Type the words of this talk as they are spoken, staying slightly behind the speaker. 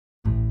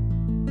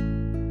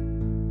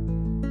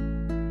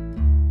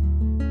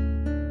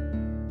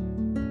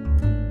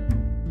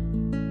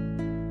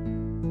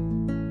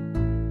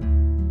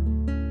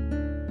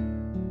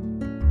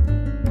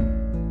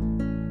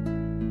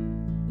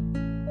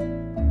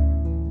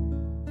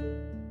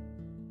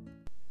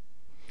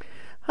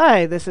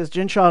Hi, this is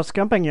Jean-Charles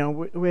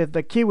Compagnon with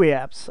the KiOui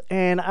apps,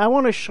 and I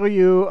want to show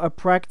you a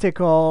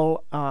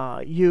practical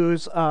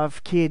use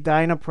of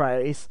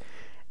DynaPrice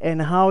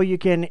and how you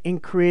can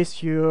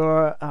increase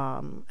your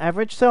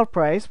average sale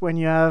price when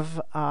you have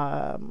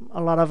a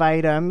lot of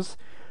items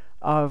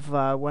of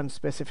one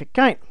specific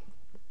kind.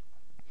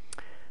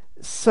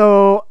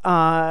 So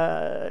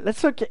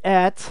let's look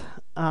at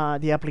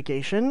the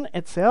application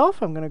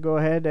itself. I'm going to go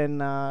ahead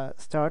and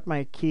start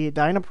my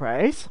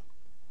DynaPrice.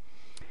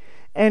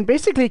 And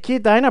basically,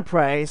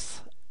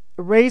 DynaPrice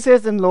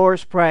raises and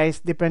lowers price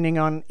depending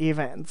on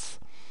events.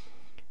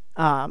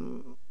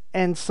 And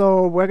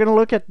so we're going to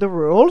look at the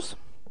rules.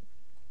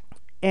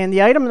 And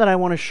the item that I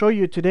want to show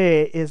you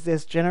today is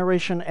this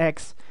Generation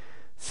X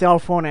cell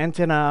phone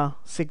antenna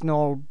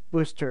signal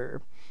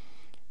booster.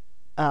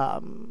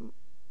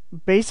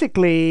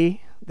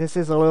 Basically, this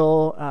is a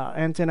little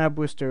antenna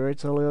booster.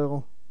 It's a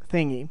little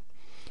thingy.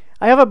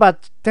 I have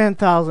about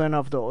 10,000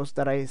 of those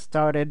that I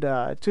started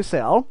to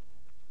sell.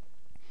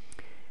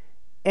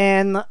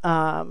 And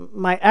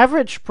my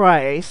average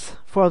price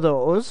for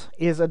those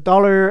is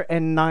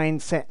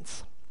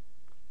 $1.09.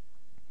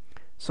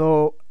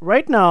 So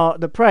right now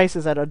the price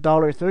is at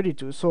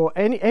 $1.32. So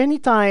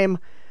anytime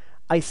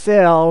I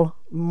sell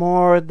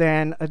more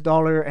than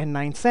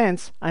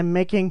 $1.09, I'm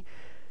making,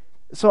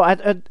 so at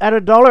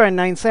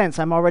 $1.09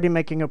 I'm already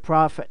making a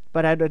profit.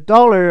 But at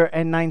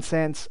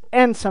 $1.09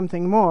 and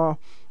something more,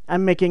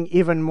 I'm making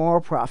even more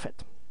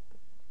profit.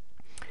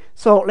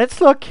 So let's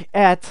look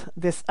at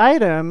this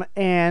item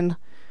and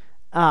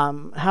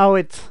how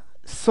it's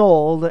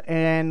sold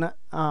and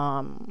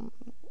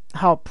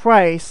how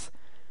price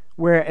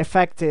were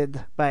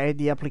affected by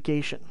the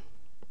application.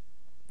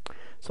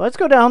 So let's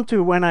go down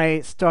to when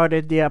I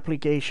started the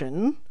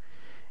application,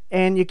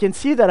 and you can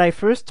see that I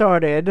first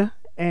started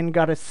and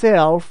got a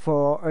sale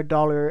for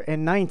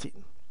 $1.19.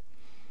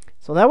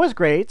 So that was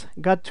great,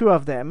 got 2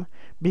 of them.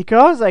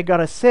 Because I got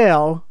a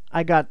sale,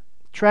 I got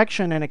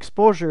traction and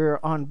exposure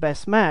on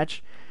best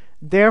match.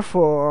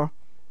 Therefore,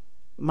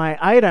 my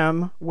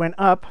item went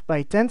up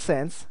by 10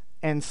 cents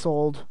and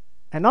sold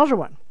another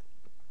one.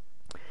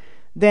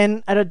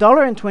 Then at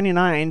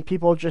 $1.29,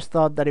 people just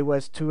thought that it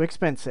was too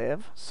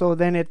expensive. So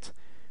then it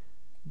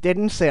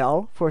didn't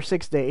sell for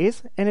 6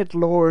 days, and it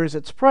lowers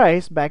its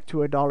price back to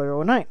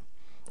 $1.09.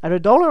 At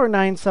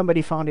 $1.09,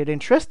 somebody found it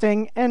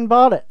interesting and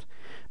bought it.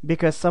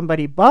 Because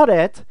somebody bought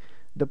it,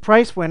 the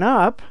price went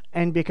up,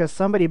 and because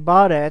somebody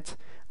bought it,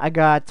 I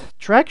got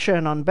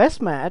traction on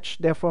best match,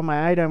 therefore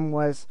my item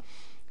was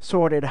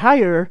sorted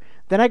higher.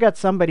 Then I got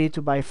somebody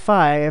to buy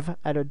 5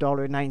 at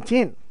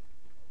 $1.19.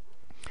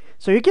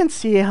 So you can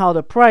see how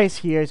the price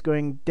here is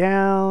going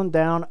down,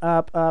 down,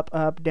 up, up,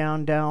 up,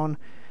 down, down.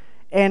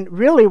 And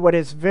really what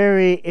is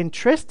very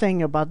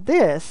interesting about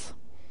this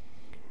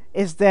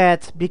is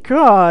that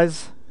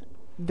because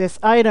this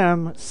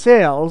item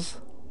sells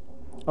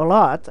a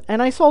lot,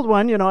 and I sold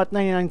one, at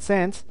 99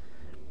 cents,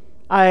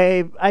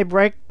 I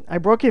broke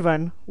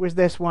even with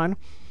this one,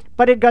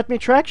 but it got me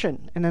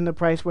traction, and then the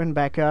price went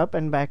back up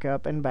and back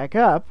up and back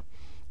up,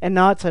 and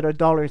now it's at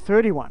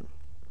 $1.31.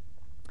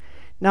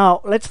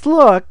 Now let's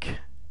look.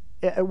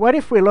 What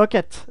if we look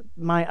at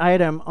my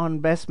item on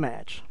best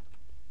match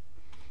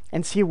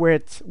and see where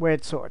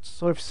it sorts?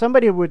 So if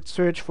somebody would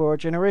search for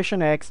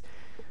Generation X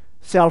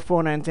cell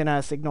phone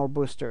antenna signal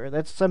booster,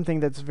 that's something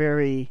that's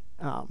very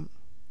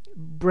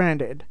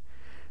branded.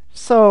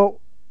 So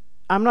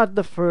I'm not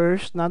the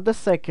first, not the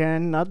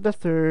second, not the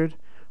third,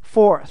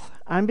 4th.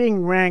 I'm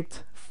being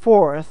ranked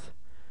 4th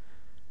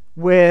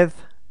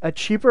with a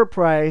cheaper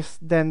price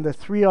than the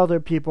 3 other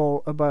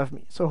people above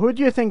me. So who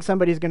do you think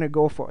somebody's going to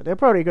go for? They're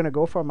probably going to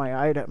go for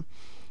my item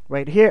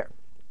right here.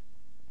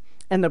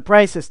 And the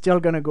price is still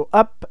going to go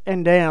up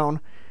and down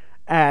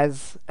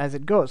as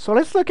it goes. So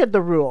let's look at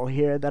the rule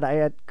here that I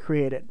had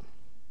created.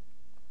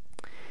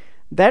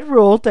 That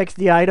rule takes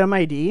the item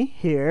ID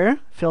here,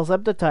 fills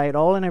up the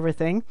title and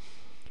everything.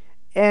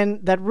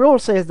 And that rule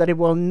says that it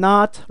will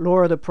not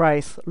lower the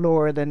price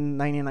lower than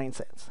 99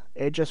 cents.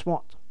 It just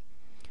won't.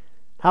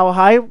 How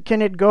high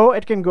can it go?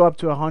 It can go up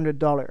to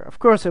 $100. Of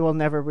course, it will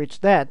never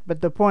reach that.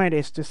 But the point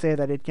is to say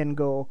that it can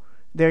go,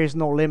 there is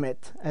no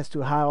limit as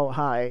to how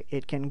high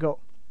it can go.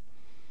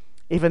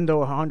 Even though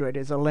 100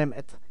 is a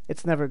limit,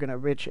 it's never going to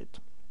reach it.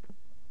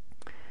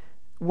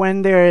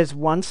 When there is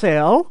one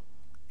sale,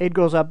 it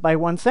goes up by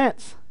 1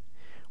 cent.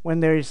 When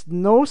there is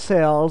no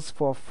sales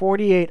for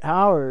 48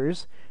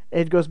 hours,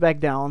 it goes back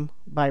down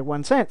by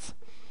 1 cent.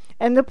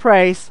 And the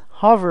price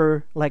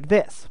hover like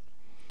this.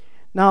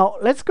 Now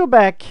let's go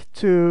back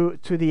to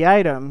the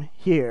item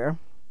here.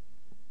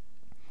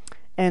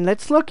 And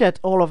let's look at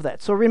all of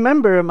that. So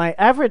remember, my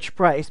average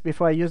price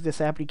before I used this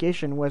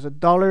application was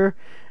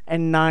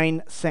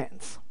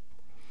 $1.09.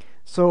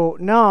 So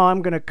now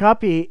I'm going to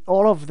copy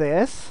all of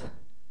this.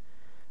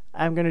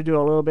 I'm going to do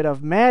a little bit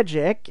of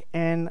magic,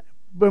 and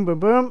boom, boom,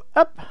 boom,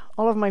 up,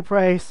 all of my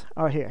price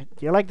are here.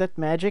 Do you like that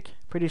magic?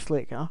 Pretty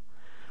slick, huh?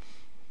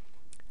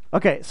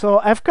 Okay, so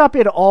I've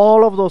copied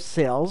all of those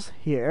cells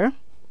here.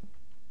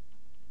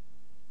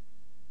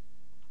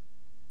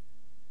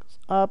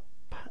 Up,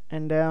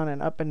 and down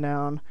and up and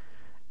down.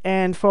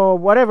 And for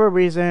whatever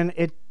reason,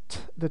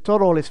 the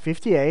total is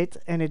 58,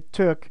 and it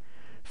took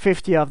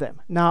 50 of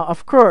them. Now,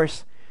 of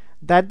course,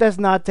 that does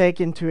not take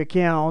into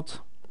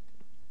account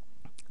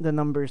the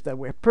numbers that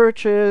were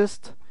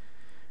purchased,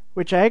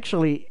 which I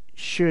actually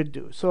should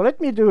do. So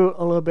let me do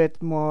a little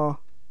bit more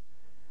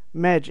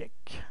magic.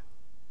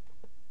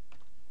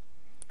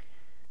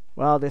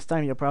 Well, this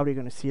time you're probably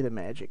going to see the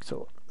magic.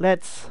 So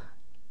let's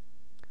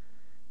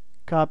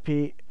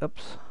copy.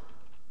 Oops.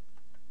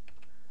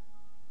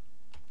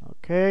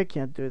 Okay,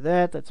 can't do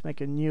that. Let's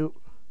make a new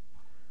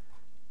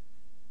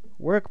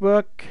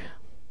workbook.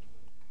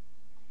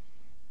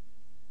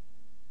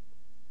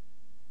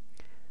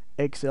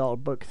 Excel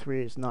book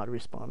 3 is not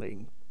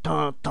responding.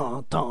 Dun,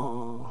 dun,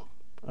 dun.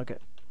 Okay.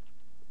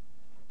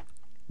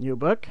 New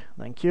book.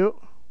 Thank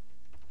you.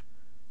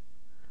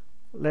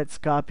 Let's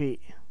copy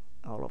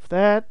all of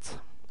that.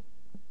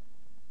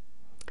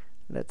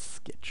 Let's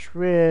get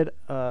rid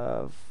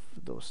of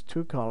those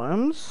 2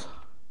 columns.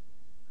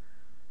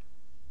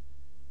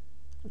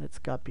 Let's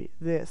copy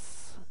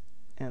this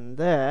and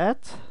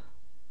that.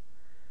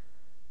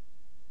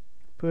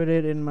 Put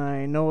it in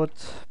my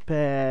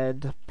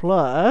Notepad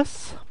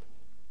Plus.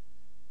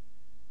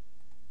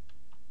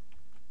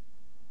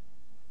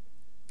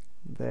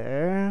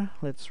 There.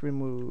 Let's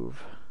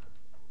remove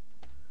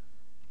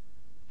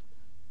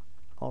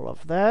all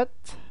of that.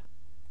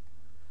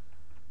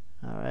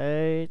 All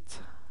right.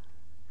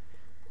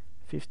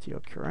 50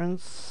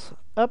 occurrence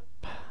up.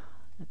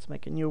 Let's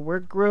make a new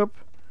work group.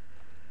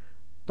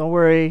 Don't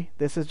worry,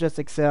 this is just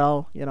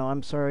Excel. You know,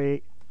 I'm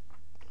sorry,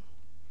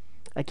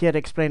 I can't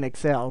explain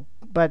Excel,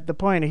 but the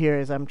point here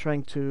is I'm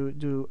trying to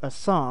do a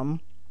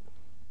sum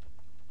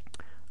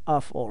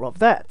of all of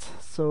that.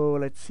 So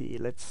let's see,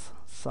 let's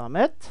sum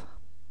it.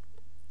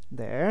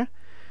 There.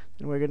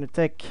 And we're going to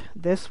take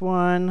this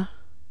one.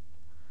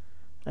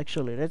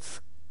 Actually,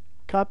 let's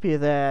copy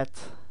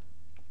that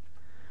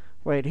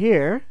right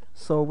here.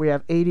 So we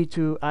have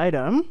 82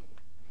 items.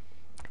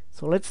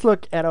 So let's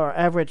look at our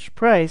average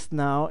price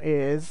now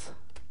is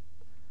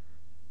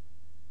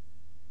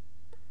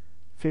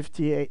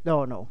 58.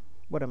 No,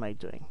 what am I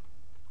doing?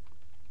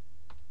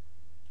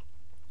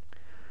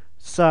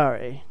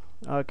 Sorry.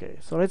 Okay,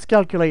 so let's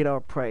calculate our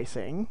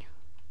pricing.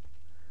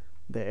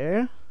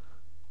 There.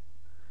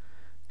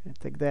 Gonna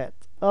take that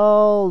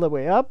all the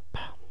way up.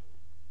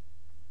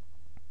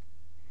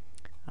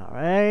 All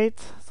right,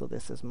 so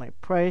this is my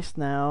price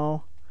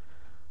now.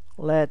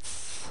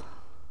 Let's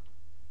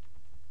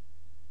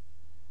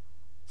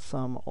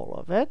sum all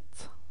of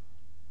it.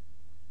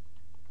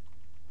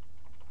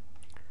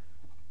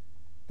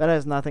 That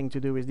has nothing to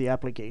do with the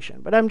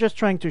application, but I'm just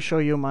trying to show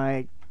you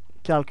my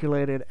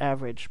calculated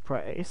average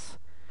price.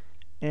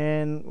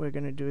 And we're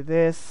going to do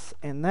this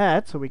and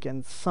that so we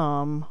can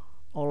sum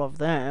all of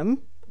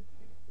them.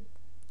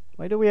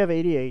 Why do we have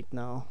 88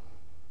 now?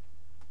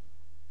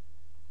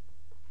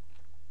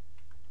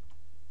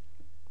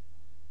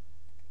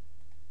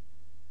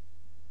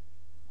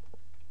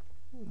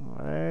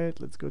 Alright,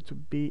 let's go to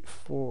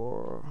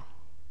B4.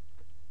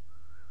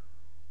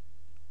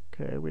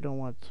 Okay, we don't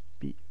want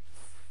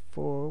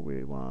B4,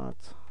 we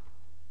want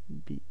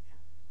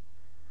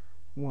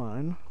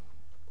B1.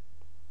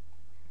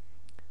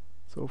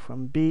 So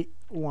from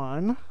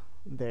B1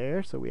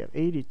 there, so we have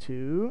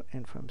 82,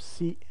 and from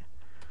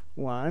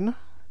C1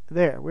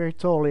 there, we're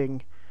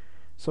totaling.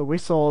 So we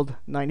sold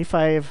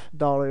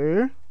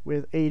 $95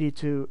 with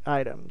 82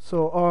 items.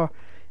 So our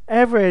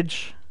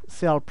average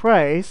sale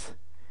price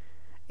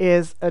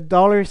is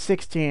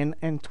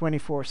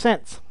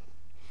 $1.16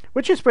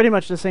 which is pretty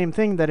much the same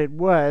thing that it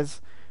was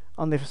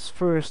on this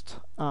first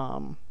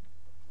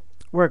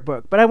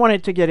workbook, but I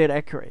wanted to get it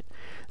accurate.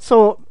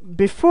 So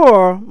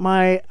before,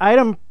 my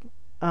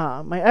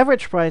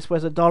average price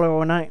was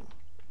 $1.09.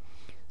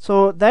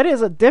 So that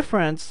is a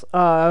difference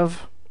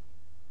of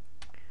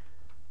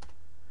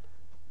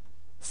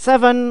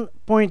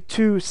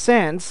 7.2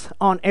 cents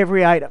on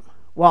every item.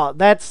 Well,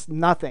 that's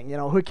nothing, you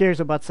know, who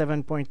cares about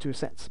 7.2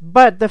 cents?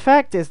 But the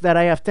fact is that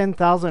I have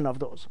 10,000 of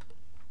those.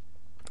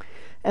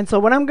 And so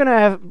when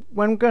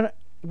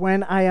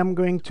I am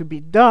going to be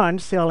done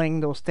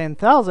selling those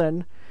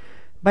 10,000,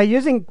 by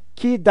using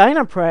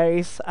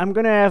DynaPrice, I'm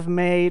going to have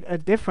made a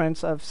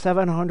difference of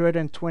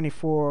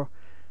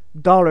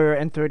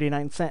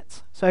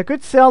 $724.39. So I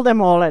could sell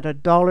them all at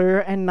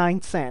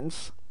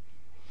 $1.09,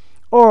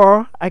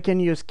 or I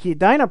can use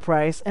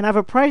DynaPrice and have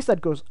a price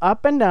that goes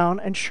up and down,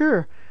 and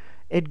sure,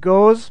 it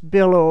goes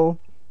below.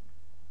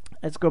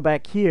 Let's go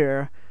back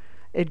here.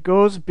 It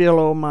goes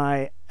below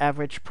my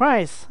average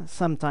price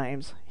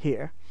sometimes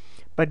here.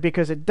 But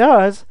because it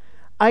does,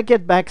 I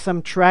get back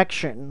some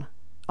traction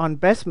on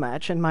best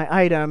match, and my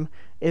item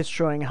is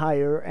showing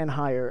higher and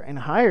higher and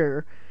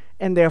higher,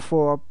 and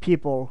therefore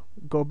people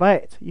go buy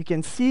it. You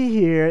can see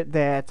here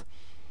that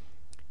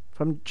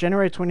from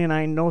January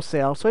 29, no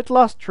sale. So it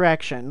lost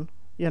traction,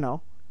 you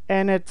know,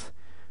 and it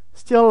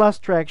still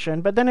lost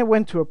traction, but then it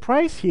went to a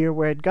price here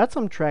where it got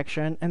some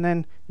traction, and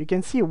then you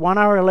can see 1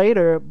 hour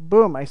later,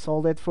 boom, I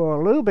sold it for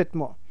a little bit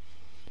more.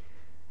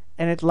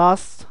 and it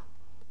lost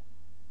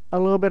a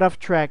little bit of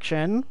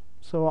traction,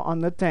 so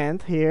on the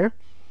 10th here,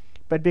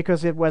 but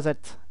because it was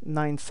at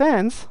 9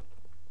 cents,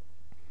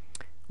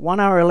 1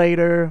 hour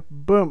later,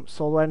 boom,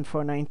 sold one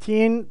for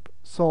 19,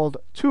 sold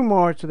 2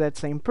 more to that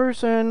same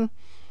person.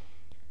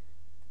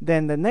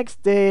 Then the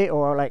next day,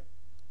 or like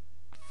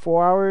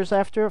 4 hours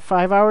after,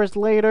 5 hours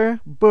later,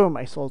 boom,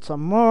 I sold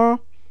some more.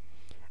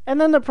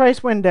 And then the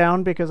price went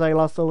down because I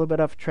lost a little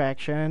bit of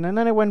traction, and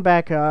then it went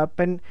back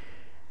up, and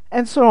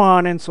so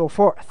on and so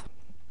forth.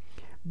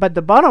 But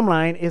the bottom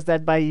line is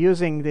that by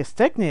using this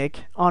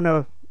technique on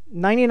a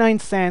 99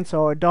 cents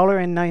or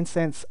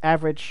 $1.09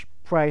 average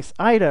price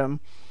item,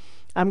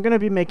 I'm going to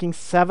be making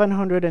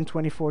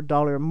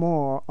 $724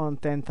 more on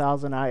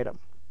 10,000 items.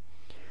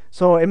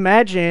 So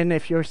imagine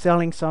if you're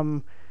selling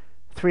some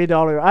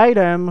 $3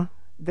 item,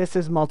 this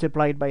is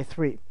multiplied by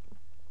 3.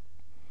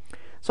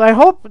 So I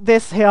hope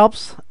this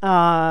helps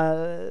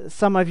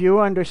some of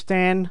you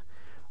understand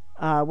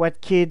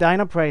what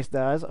DynaPrice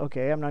does.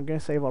 Okay, I'm not going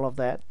to save all of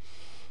that.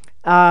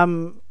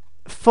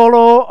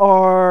 Follow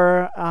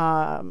or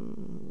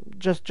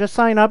just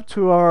sign up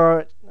to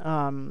our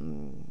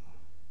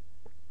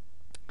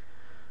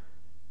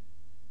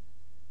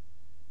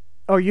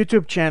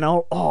YouTube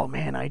channel. Oh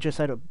man, I just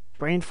had a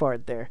brain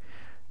fart there.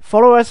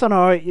 Follow us on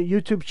our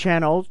YouTube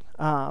channel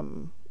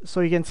so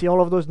you can see all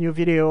of those new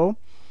videos.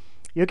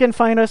 You can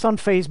find us on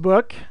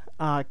Facebook,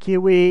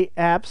 KiOui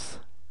Apps,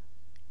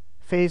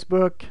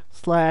 Facebook /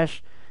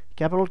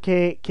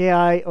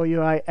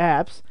 KiOui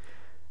Apps.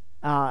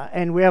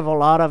 And we have a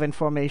lot of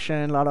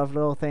information, a lot of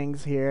little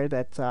things here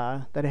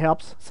that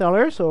helps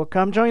sellers. So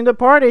come join the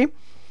party.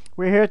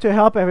 We're here to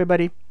help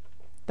everybody.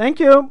 Thank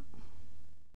you.